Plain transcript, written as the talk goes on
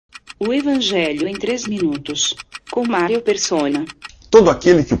O Evangelho em 3 minutos, com Mário Persona. Todo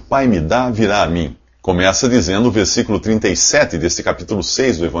aquele que o Pai me dá virá a mim. Começa dizendo o versículo 37 deste capítulo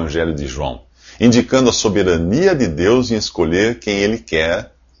 6 do Evangelho de João, indicando a soberania de Deus em escolher quem Ele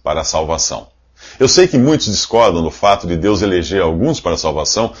quer para a salvação. Eu sei que muitos discordam do fato de Deus eleger alguns para a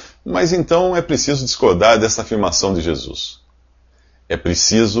salvação, mas então é preciso discordar desta afirmação de Jesus. É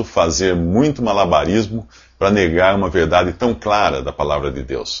preciso fazer muito malabarismo para negar uma verdade tão clara da palavra de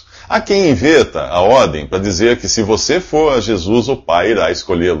Deus. Há quem inverta a ordem para dizer que se você for a Jesus, o Pai irá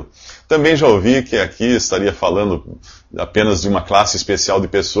escolhê-lo. Também já ouvi que aqui estaria falando apenas de uma classe especial de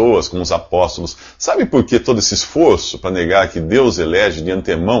pessoas, como os apóstolos. Sabe por que todo esse esforço para negar que Deus elege de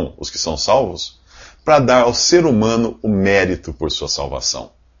antemão os que são salvos? Para dar ao ser humano o mérito por sua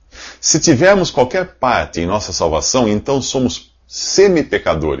salvação. Se tivermos qualquer parte em nossa salvação, então somos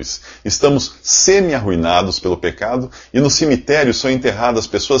semi-pecadores. Estamos semi-arruinados pelo pecado e no cemitério são enterradas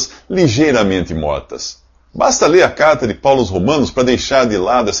pessoas ligeiramente mortas. Basta ler a carta de Paulo aos Romanos para deixar de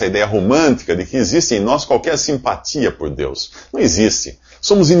lado essa ideia romântica de que existe em nós qualquer simpatia por Deus. Não existe.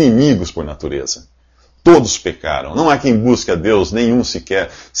 Somos inimigos por natureza. Todos pecaram. Não há quem busque a Deus, nenhum sequer.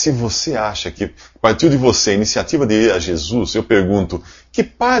 Se você acha que partiu de você a iniciativa de ir a Jesus, eu pergunto, que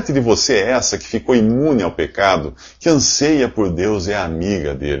parte de você é essa que ficou imune ao pecado, que anseia por Deus e é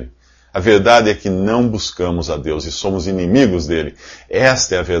amiga dele? A verdade é que não buscamos a Deus e somos inimigos dele.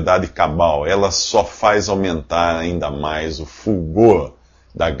 Esta é a verdade cabal. Ela só faz aumentar ainda mais o fulgor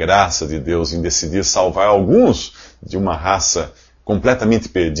da graça de Deus em decidir salvar alguns de uma raça completamente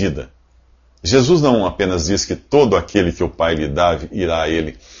perdida. Jesus não apenas diz que todo aquele que o Pai lhe dá irá a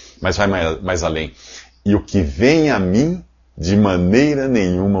ele, mas vai mais além. E o que vem a mim, de maneira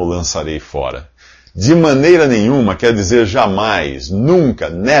nenhuma o lançarei fora. De maneira nenhuma quer dizer jamais, nunca,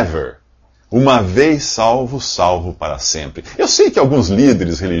 never. Uma vez salvo, salvo para sempre. Eu sei que alguns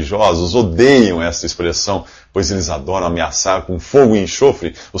líderes religiosos odeiam essa expressão, pois eles adoram ameaçar com fogo e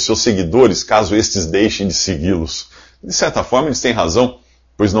enxofre os seus seguidores, caso estes deixem de segui-los. De certa forma, eles têm razão,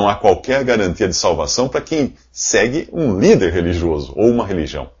 pois não há qualquer garantia de salvação para quem segue um líder religioso ou uma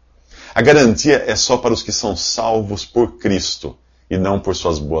religião. A garantia é só para os que são salvos por Cristo, e não por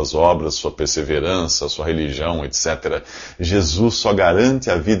suas boas obras, sua perseverança, sua religião, etc. Jesus só garante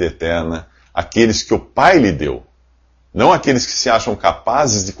a vida eterna àqueles que o Pai lhe deu, não àqueles que se acham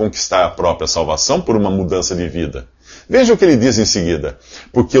capazes de conquistar a própria salvação por uma mudança de vida. Veja o que ele diz em seguida.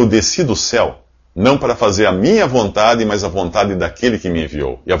 Porque eu desci do céu, não para fazer a minha vontade, mas a vontade daquele que me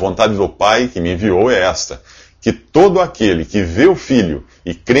enviou. E a vontade do Pai que me enviou é esta, que todo aquele que vê o Filho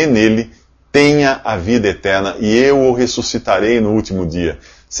e crê nele tenha a vida eterna, e eu o ressuscitarei no último dia.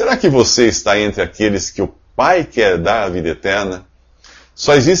 Será que você está entre aqueles que o Pai quer dar a vida eterna?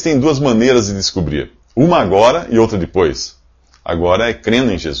 Só existem duas maneiras de descobrir. Uma agora e outra depois. Agora é crendo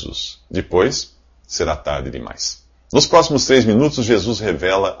em Jesus. Depois, será tarde demais. Nos próximos 3 minutos, Jesus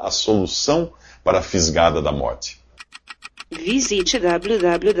revela a solução para a fisgada da morte. Visite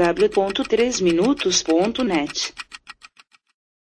www.3minutos.net.